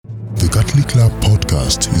Catholic Club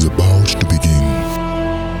podcast is about to begin.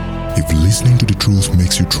 If listening to the truth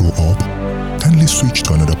makes you throw up, kindly switch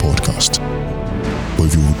to another podcast. But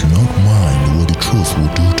if you would not mind what the truth will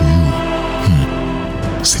do to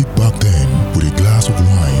you, sit back then with a glass of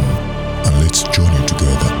wine and let's journey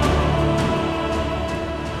together.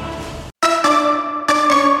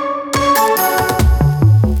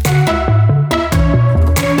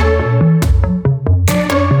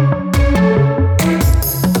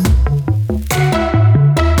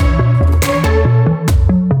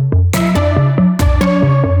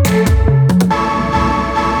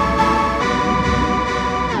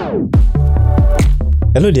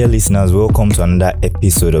 Hello dear listeners, welcome to another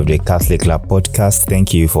episode of the Catholic Club podcast.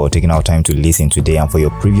 Thank you for taking our time to listen today and for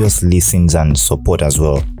your previous listens and support as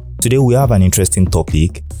well. Today we have an interesting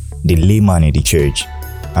topic, the layman in the church.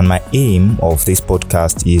 And my aim of this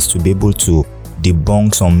podcast is to be able to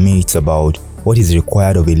debunk some myths about what is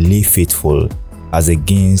required of a lay faithful as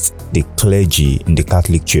against the clergy in the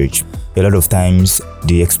Catholic Church. A lot of times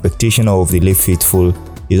the expectation of the lay faithful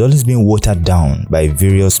is always being watered down by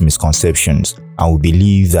various misconceptions. And we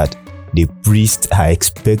believe that the priests are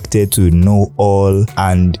expected to know all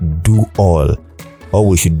and do all. All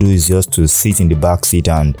we should do is just to sit in the back seat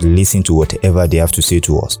and listen to whatever they have to say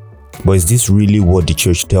to us. But is this really what the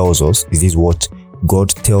church tells us? Is this what God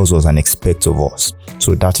tells us and expects of us?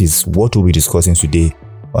 So that is what we'll be discussing today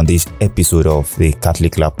on this episode of the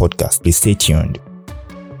Catholic Club podcast. Please stay tuned.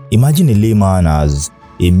 Imagine a layman as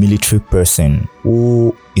a military person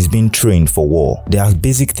who is being trained for war. There are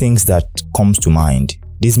basic things that comes to mind.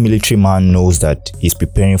 This military man knows that he's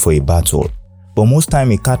preparing for a battle. But most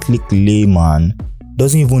time a Catholic layman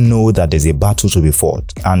doesn't even know that there's a battle to be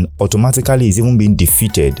fought, and automatically is even being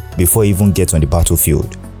defeated before he even gets on the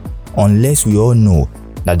battlefield. Unless we all know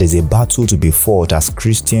that there's a battle to be fought as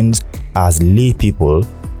Christians, as lay people,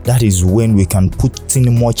 that is when we can put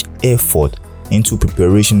in much effort into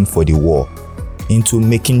preparation for the war, into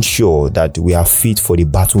making sure that we are fit for the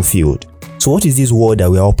battlefield. So what is this war that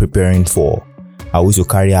we are all preparing for? Are we to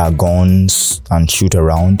carry our guns and shoot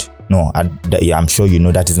around? No, I'm sure you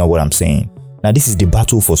know that is not what I'm saying. Now this is the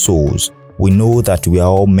battle for souls. We know that we are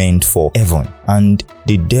all meant for heaven. And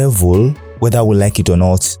the devil, whether we like it or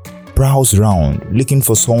not, prowls around looking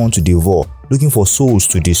for someone to devour, looking for souls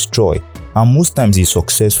to destroy. And most times he's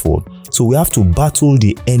successful. So we have to battle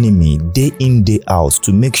the enemy day in, day out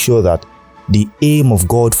to make sure that the aim of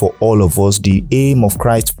God for all of us, the aim of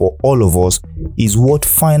Christ for all of us, is what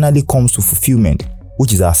finally comes to fulfillment,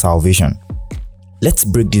 which is our salvation. Let's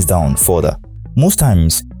break this down further. Most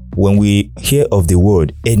times, when we hear of the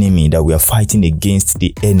word enemy, that we are fighting against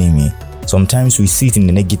the enemy, sometimes we see it in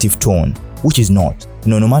a negative tone, which is not.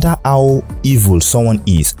 No matter how evil someone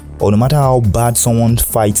is, or no matter how bad someone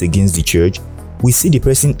fights against the church, we see the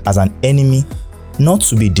person as an enemy, not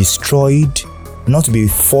to be destroyed, not to be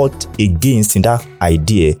fought against in that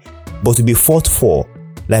idea, but to be fought for.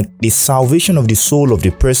 Like the salvation of the soul of the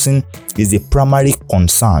person is the primary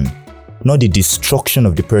concern, not the destruction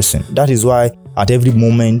of the person. That is why at every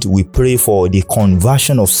moment we pray for the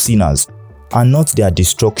conversion of sinners and not their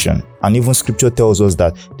destruction. And even scripture tells us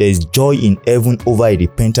that there is joy in heaven over a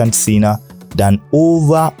repentant sinner than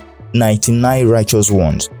over 99 righteous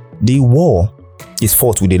ones. The war is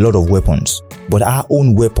fought with a lot of weapons, but our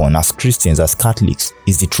own weapon as Christians, as Catholics,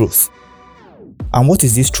 is the truth. And what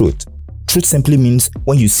is this truth? Truth simply means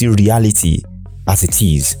when you see reality as it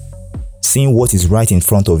is, seeing what is right in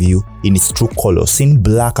front of you in its true color, seeing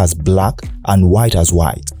black as black and white as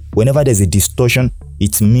white. Whenever there's a distortion,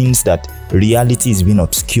 it means that reality is being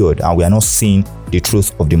obscured and we are not seeing the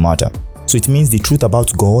truth of the matter. So it means the truth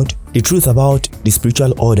about God, the truth about the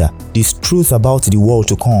spiritual order, the truth about the world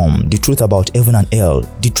to come, the truth about heaven and hell,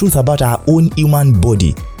 the truth about our own human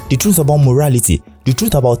body, the truth about morality, the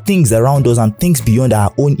truth about things around us and things beyond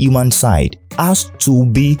our own human side has to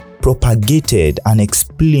be propagated and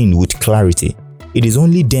explained with clarity. It is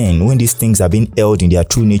only then, when these things are being held in their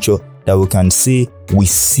true nature, that we can say we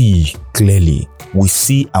see clearly. We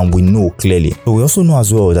see and we know clearly. But we also know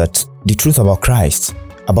as well that the truth about Christ,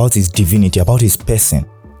 about his divinity, about his person,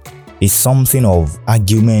 is something of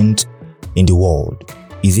argument in the world.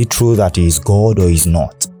 Is it true that he is God or is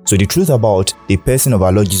not? So the truth about the person of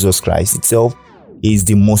our Lord Jesus Christ itself is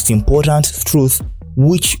the most important truth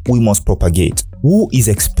which we must propagate. Who is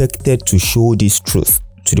expected to show this truth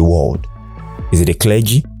to the world? Is it the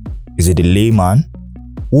clergy? Is it the layman?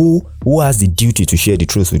 Who has the duty to share the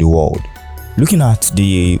truth with the world? Looking at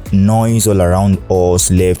the noise all around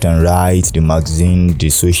us, left and right, the magazine, the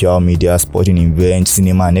social media, sporting events,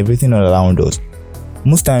 cinema, and everything all around us,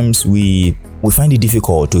 most times we find it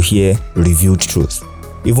difficult to hear revealed truth.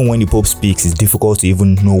 Even when the Pope speaks, it's difficult to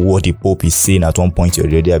even know what the Pope is saying at one point or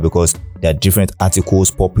the other, because there are different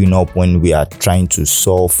articles popping up when we are trying to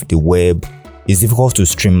surf the web. It's difficult to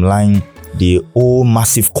streamline the whole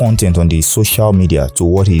massive content on the social media to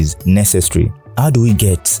what is necessary. How do we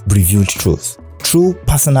get revealed truth? Through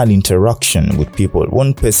personal interaction with people.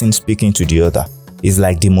 One person speaking to the other is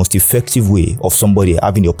like the most effective way of somebody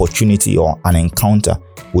having the opportunity or an encounter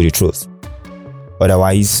with the truth.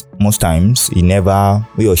 Otherwise, most times, he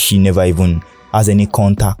or she never even has any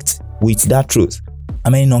contact with that truth.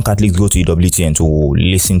 How many non-Catholics go to EWTN to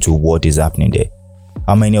listen to what is happening there?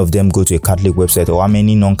 How many of them go to a Catholic website, or how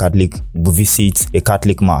many non-Catholic visit a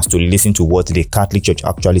Catholic mass to listen to what the Catholic Church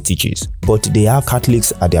actually teaches? But they have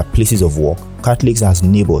Catholics at their places of work, Catholics as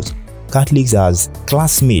neighbors, Catholics as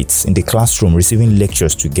classmates in the classroom receiving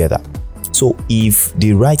lectures together. So if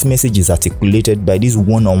the right message is articulated by this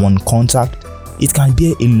one-on-one contact, it can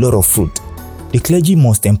bear a lot of fruit. The clergy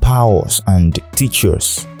must empower us and teach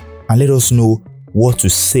us and let us know what to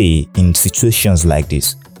say in situations like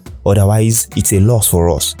this. Otherwise, it's a loss for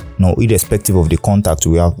us. Now, irrespective of the contact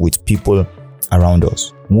we have with people around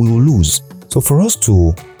us, we will lose. So for us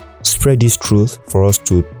to spread this truth, for us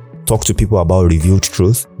to talk to people about revealed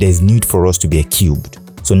truth, there's need for us to be equipped.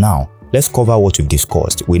 So now, let's cover what we've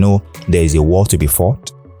discussed. We know there is a war to be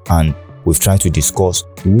fought, and we've tried to discuss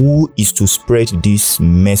who is to spread this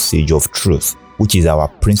message of truth, which is our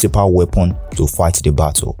principal weapon to fight the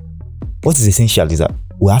battle. What is essential is that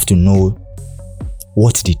we have to know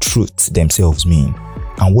what the truths themselves mean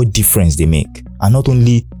and what difference they make. And not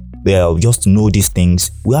only just to know these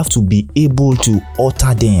things, we have to be able to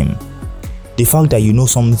utter them. The fact that you know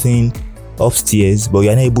something upstairs but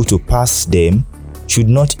you're not able to pass them should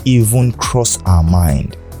not even cross our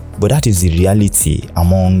mind. But that is the reality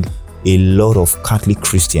among a lot of Catholic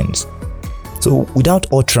Christians. So without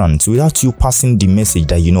utterance, without you passing the message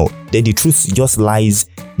that you know, then the truth just lies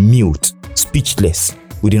mute, speechless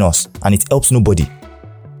within us, and it helps nobody.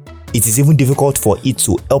 It is even difficult for it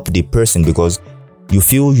to help the person, because you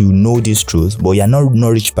feel you know this truth, but you're not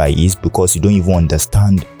nourished by it because you don't even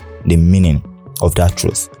understand the meaning of that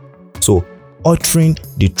truth. So uttering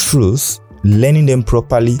the truth, learning them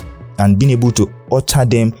properly, and being able to utter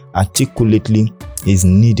them articulately is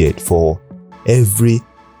needed for every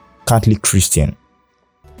Catholic Christian.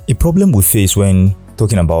 A problem we face when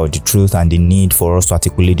talking about the truth and the need for us to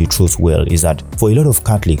articulate the truth well is that for a lot of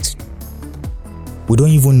Catholics, we don't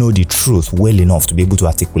even know the truth well enough to be able to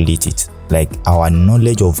articulate it. Like, our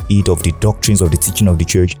knowledge of it, of the doctrines, of the teaching of the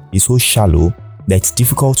church is so shallow that it's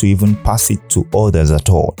difficult to even pass it to others at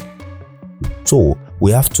all. So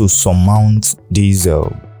we have to surmount this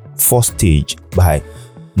first stage by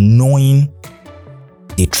knowing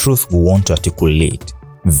the truth we want to articulate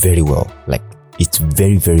very well. Like, it's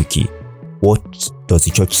very, very key. What does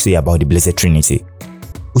the church say about the Blessed Trinity,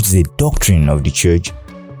 which is a doctrine of the church,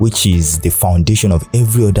 which is the foundation of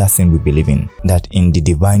every other thing we believe in? That in the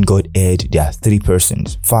divine Godhead there are three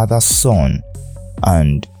persons: Father, Son,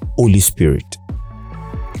 and Holy Spirit.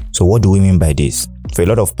 So what do we mean by this? For a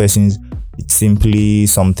lot of persons, it's simply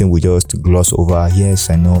something we just gloss over. Yes,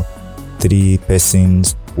 I know, three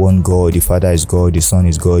persons, one God, the Father is God, the Son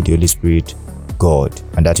is God, the Holy Spirit, God.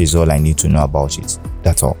 And that is all I need to know about it.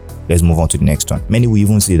 That's all. Let's move on to the next one. Many will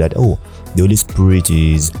even say that, the Holy Spirit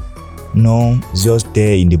is, it's just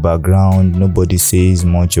there in the background. Nobody says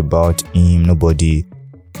much about him. Nobody,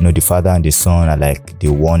 the Father and the Son are like the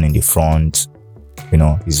one in the front.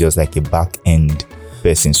 It's just like a back end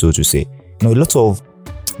person, so to say. A lot of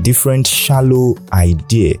different shallow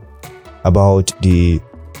idea about the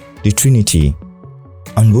Trinity.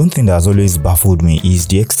 And one thing that has always baffled me is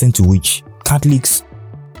the extent to which Catholics,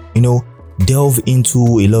 delve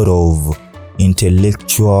into a lot of into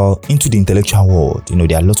the intellectual world.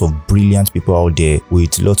 There are lots of brilliant people out there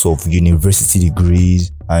with lots of university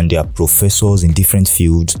degrees, and they are professors in different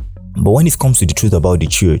fields. But when it comes to the truth about the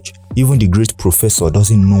church, even the great professor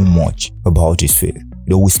doesn't know much about his faith.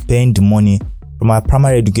 We spend money from our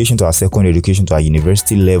primary education to our secondary education to our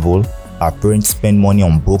university level. Our parents spend money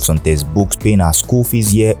on books, on textbooks, paying our school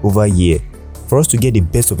fees year over year for us to get the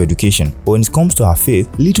best of education. But when it comes to our faith,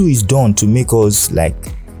 little is done to make us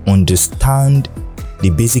understand the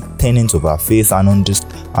basic tenets of our faith,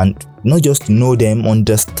 and not just know them,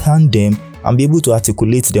 understand them, and be able to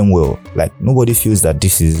articulate them well. Nobody feels that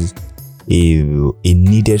this is a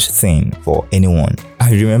needed thing for anyone.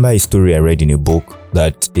 I remember a story I read in a book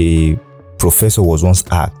that a professor was once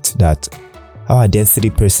asked that, how are there three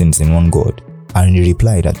persons in one God? And he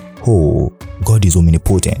replied that, God is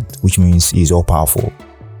omnipotent, which means he is all powerful.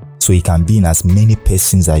 So he can be in as many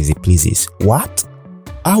persons as he pleases. What?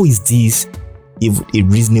 How is this even a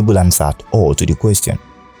reasonable answer at all to the question.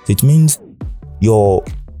 It means your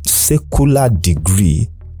secular degree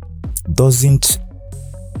doesn't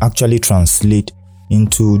actually translate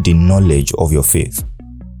into the knowledge of your faith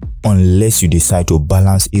unless you decide to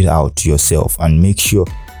balance it out yourself and make sure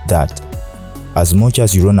that as much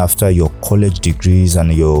as you run after your college degrees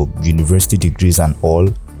and your university degrees and all,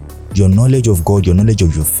 your knowledge of God, your knowledge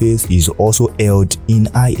of your faith is also held in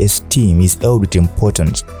high esteem, is held with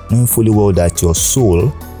importance, knowing fully well that your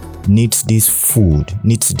soul needs this food,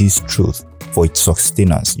 needs this truth for its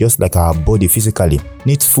sustenance, just like our body physically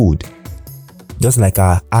needs food, just like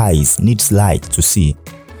our eyes needs light to see.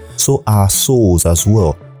 So our souls as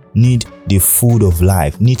well need the food of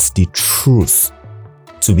life, needs the truth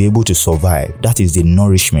to be able to survive. That is the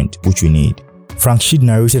nourishment which we need. Frank Sheed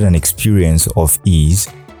narrated an experience of ease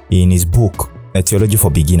in his book, A Theology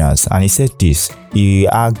for Beginners, and he said this. He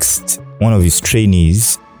asked one of his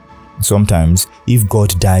trainees sometimes if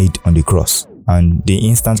God died on the cross, and the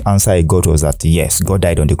instant answer he got was that yes, God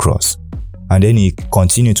died on the cross. And then he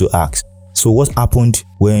continued to ask, so what happened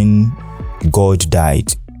when God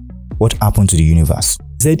died? What happened to the universe?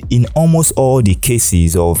 He said in almost all the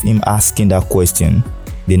cases of him asking that question,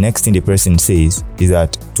 the next thing the person says is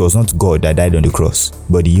that it was not God that died on the cross,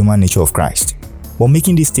 but the human nature of Christ. But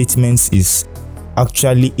making these statements is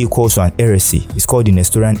actually equal to an heresy. It's called the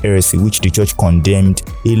Nestorian heresy, which the church condemned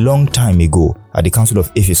a long time ago at the Council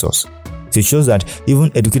of Ephesus. So it shows that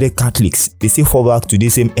even educated Catholics, they still fall back to the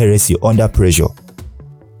same heresy under pressure.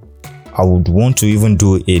 I would want to even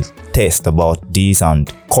do a test about this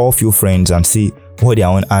and call a few friends and see what their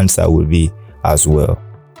own answer will be as well.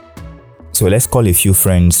 So let's call a few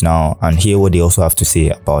friends now and hear what they also have to say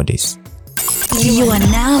about this. You are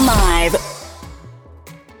now live.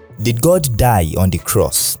 Did God die on the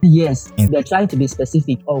cross? Yes, they're trying to be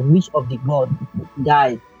specific of which of the God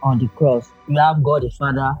died on the cross. You have God the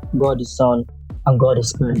Father, God the Son, and God the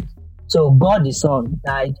Spirit. So God the Son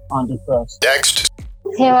died on the cross. Next.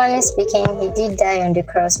 Humanly speaking, he did die on the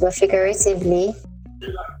cross, but figuratively,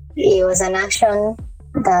 it was an action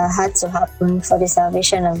that had to happen for the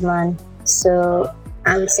salvation of man. So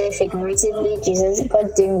I would say figuratively,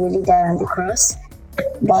 God didn't really die on the cross,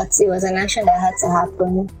 but it was an action that had to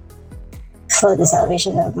happen for the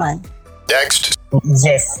salvation of man. Next.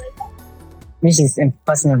 Yes, which is in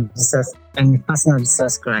person of Jesus and the person of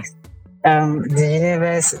Jesus Christ. The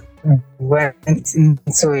universe went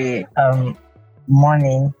into a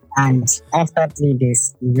morning, and after 3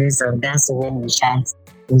 days, that's when we chant,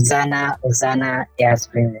 Hosanna, Hosanna, he has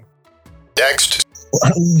risen. Next.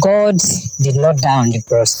 God did not die on the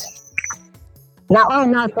cross. Now I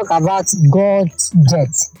will now talk about God's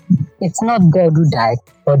death. It's not God who died,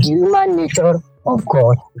 but the human nature of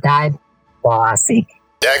God died for our sake.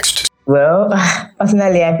 Next. Well,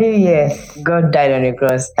 personally, I feel yes, God died on the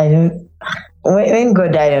cross. When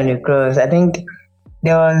God died on the cross, I think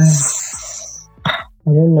there was, I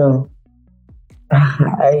don't know.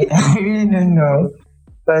 I really don't know.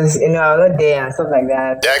 Because, I was not there and stuff like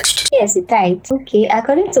that. Next. Yes, he died. Okay,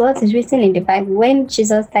 according to what is written in the Bible, when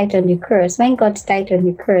Jesus died on the cross, when God died on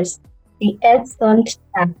the cross, the earth turned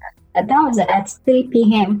dark. That was at 3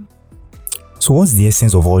 p.m. So what's the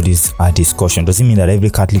essence of all this discussion? Does it mean that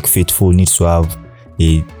every Catholic faithful needs to have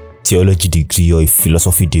a theology degree or a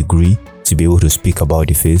philosophy degree to be able to speak about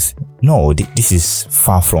the faith? No, this is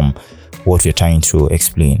far from what we're trying to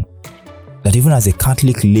explain. That even as a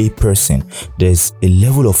Catholic lay person, there's a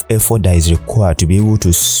level of effort that is required to be able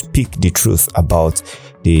to speak the truth about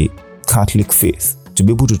the Catholic faith, to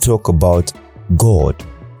be able to talk about God.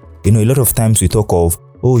 A lot of times we talk of,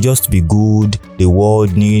 just be good, the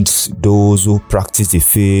world needs those who practice the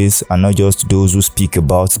faith and not just those who speak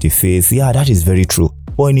about the faith. Yeah, that is very true.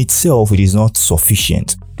 But in itself, it is not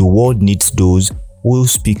sufficient. The world needs those who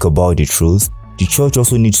speak about the truth. The church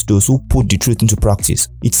also needs those who put the truth into practice.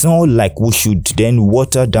 It's not like we should then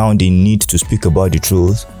water down the need to speak about the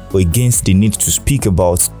truth or against the need to speak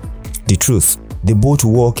about the truth. They both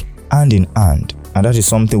work hand in hand, and that is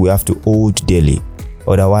something we have to hold dearly.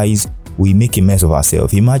 Otherwise, we make a mess of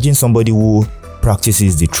ourselves. Imagine somebody who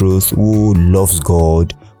practices the truth, who loves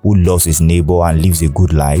God, who loves his neighbor and lives a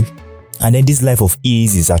good life. And then this life of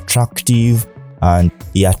ease is attractive and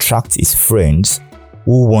he attracts his friends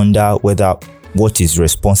who wonder whether what is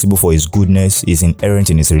responsible for his goodness is inherent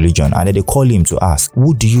in his religion. And then they call him to ask,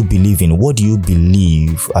 who do you believe in? What do you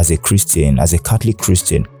believe as a Christian, as a Catholic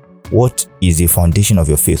Christian? What is the foundation of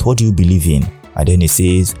your faith? What do you believe in? And then he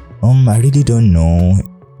says, I really don't know.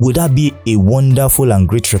 Would that be a wonderful and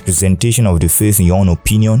great representation of the faith in your own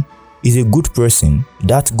opinion? Is a good person.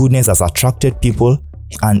 That goodness has attracted people.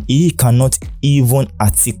 and he cannot even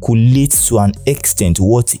articulate to an extent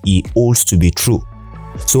what he holds to be true.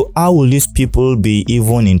 So how will these people be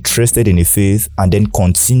even interested in the faith and then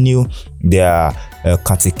continue their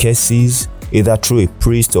catechesis either through a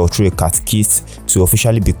priest or through a catechist to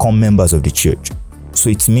officially become members of the church? So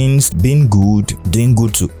it means being good, doing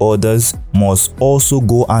good to others must also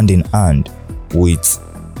go hand in hand with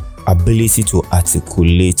ability to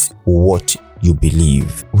articulate what you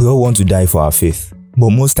believe. We all want to die for our faith, but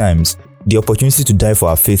most times the opportunity to die for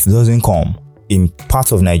our faith doesn't come. In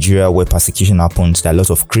parts of Nigeria where persecution happens, there are lots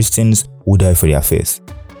of Christians who die for their faith.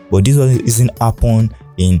 But this doesn't happen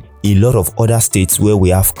in a lot of other states where we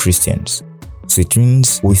have Christians. So it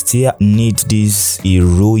means we still need this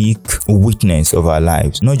heroic witness of our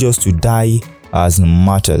lives, not just to die as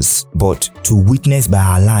martyrs, but to witness by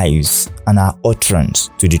our lives and our utterance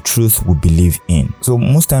to the truth we believe in. So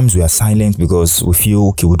most times we are silent because we feel,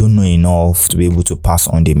 okay, we don't know enough to be able to pass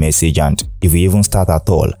on the message, and if we even start at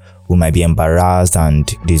all, we might be embarrassed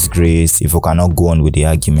and disgraced if we cannot go on with the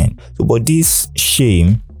argument. So, but this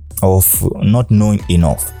shame of not knowing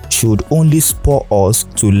enough should only spur us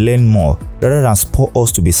to learn more rather than spur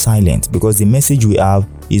us to be silent, because the message we have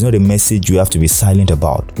is not a message we have to be silent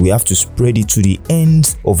about. We have to spread it to the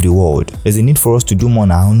ends of the world. There's a need for us to do more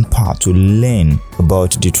on our own part to learn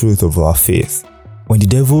about the truth of our faith. When the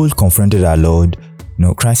devil confronted our Lord,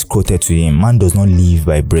 Christ quoted to him, "Man does not live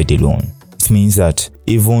by bread alone." It means that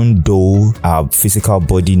even though our physical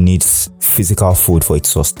body needs physical food for its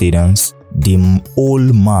sustenance, the whole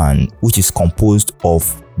man, which is composed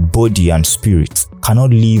of body and spirit, cannot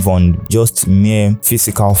live on just mere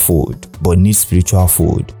physical food but needs spiritual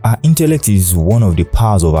food. Our intellect is one of the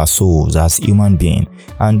powers of our souls as human beings,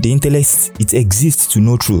 and the intellect, it exists to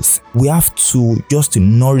know truth. We have to just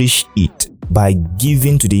nourish it by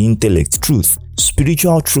giving to the intellect truth,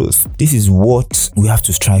 spiritual truth. This is what we have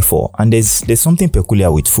to strive for. And there's something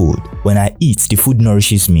peculiar with food. When I eat, the food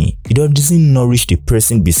nourishes me. It doesn't nourish the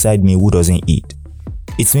person beside me who doesn't eat.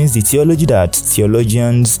 It means the theology that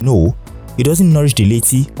theologians know, it doesn't nourish the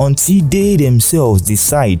laity until they themselves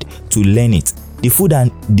decide to learn it. The food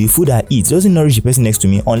I eat doesn't nourish the person next to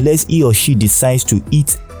me unless he or she decides to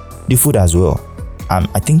eat the food as well.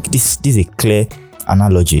 I think this is a clear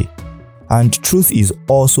analogy. And truth is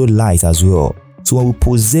also light as well. So when we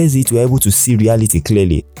possess it, we're able to see reality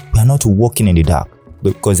clearly. We are not walking in the dark.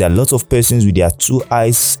 Because there are lots of persons with their two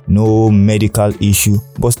eyes, no medical issue,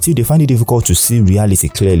 but still they find it difficult to see reality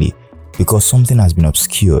clearly because something has been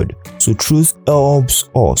obscured. So truth helps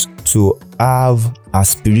us to have our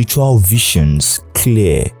spiritual visions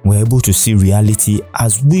clear. We're able to see reality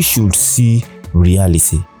as we should see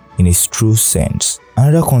reality in its true sense.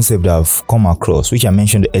 Another concept I've come across, which I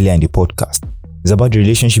mentioned earlier in the podcast, is about the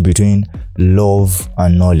relationship between love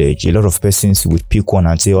and knowledge. A lot of persons would pick one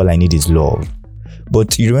and say, all I need is love.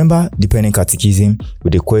 But you remember the Penny Catechism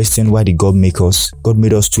with the question, why did God make us? God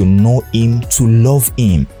made us to know Him, to love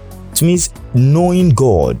Him. It means knowing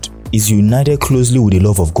God is united closely with the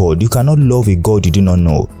love of God. You cannot love a God you do not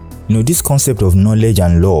know. This concept of knowledge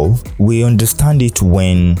and love, we understand it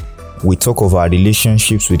when we talk of our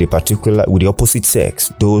relationships with the opposite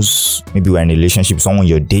sex. Those, maybe we're in a relationship with someone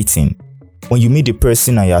you're dating. When you meet the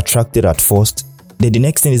person and you're attracted at first, then the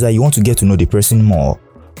next thing is that you want to get to know the person more.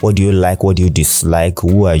 What do you like? What do you dislike?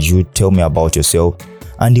 Who are you? Tell me about yourself.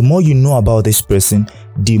 And the more you know about this person,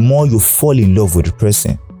 the more you fall in love with the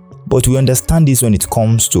person. But we understand this when it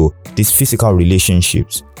comes to these physical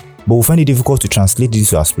relationships. But we find it difficult to translate this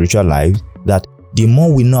to our spiritual lives, that the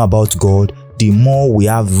more we know about God, the more we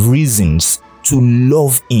have reasons to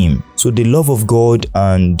love Him. So the love of God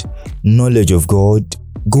and knowledge of God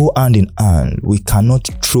go hand in hand. We cannot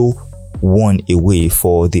throw one away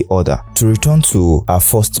for the other. To return to our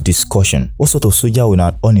first discussion, what sort of soldier will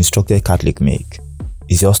an uninstructed Catholic make?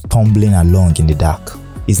 He's just tumbling along in the dark.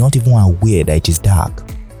 He's not even aware that it is dark.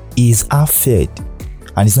 He is half-fed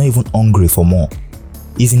and he's not even hungry for more.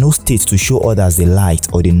 He's in no state to show others the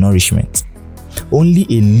light or the nourishment. Only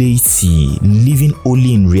a laity living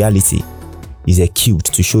only in reality is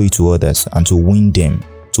equipped to show it to others and to win them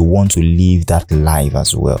to want to live that life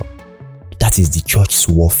as well. That is the church's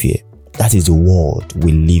warfare. That is the world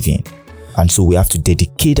we live in. And so we have to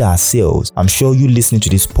dedicate ourselves. I'm sure you listening to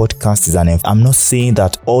this podcast is I'm not saying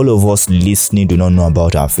that all of us listening do not know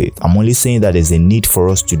about our faith. I'm only saying that there's a need for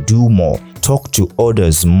us to do more, talk to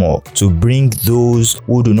others more, to bring those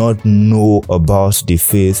who do not know about the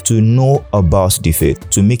faith to know about the faith,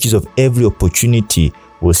 to make use of every opportunity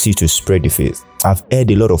we'll see to spread the faith. I've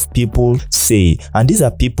heard a lot of people say, and these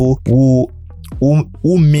are people who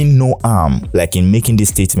who mean no harm, like in making these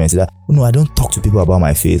statements that, no, I don't talk to people about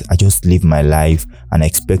my faith. I just live my life and I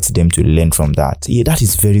expect them to learn from that. Yeah, that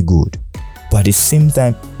is very good. But at the same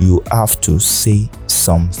time, you have to say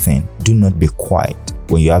something. Do not be quiet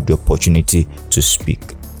when you have the opportunity to speak.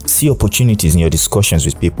 See opportunities in your discussions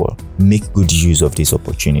with people. Make good use of these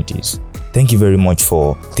opportunities. Thank you very much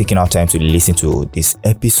for taking our time to listen to this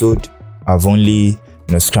episode. I've only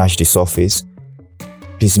scratched the surface.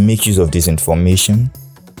 Please make use of this information.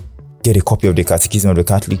 Get a copy of the Catechism of the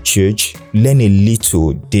Catholic Church. Learn a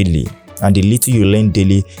little daily. And the little you learn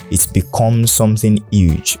daily, it becomes something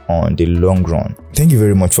huge on the long run. Thank you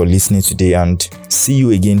very much for listening today, and see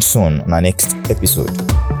you again soon on our next episode.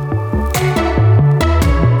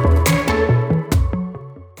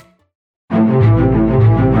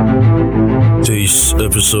 This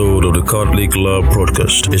episode of the Catholic Lab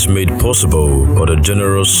Podcast is made possible by the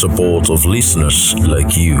generous support of listeners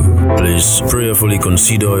like you. Please prayerfully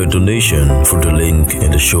consider a donation through the link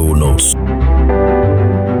in the show notes.